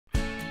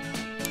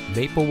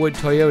Maplewood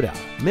Toyota,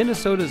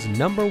 Minnesota's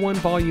 #1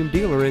 volume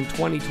dealer in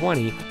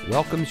 2020,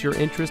 welcomes your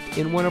interest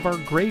in one of our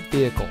great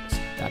vehicles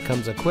that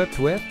comes equipped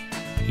with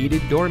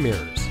heated door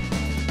mirrors,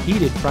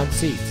 heated front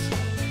seats,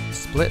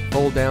 split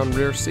fold-down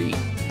rear seat,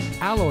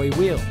 alloy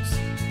wheels,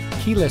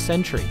 keyless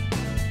entry,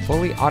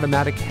 fully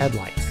automatic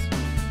headlights,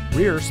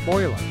 rear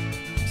spoiler,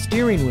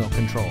 steering wheel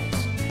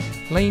controls,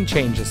 lane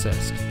change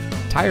assist,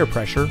 tire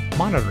pressure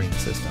monitoring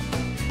system,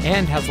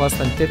 and has less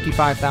than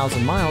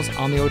 55,000 miles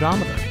on the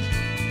odometer.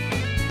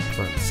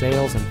 From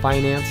sales and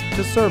finance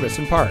to service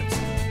and parts,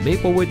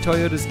 Maplewood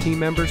Toyota's team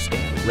members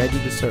stand ready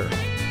to serve.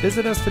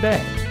 Visit us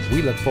today.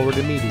 We look forward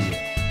to meeting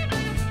you.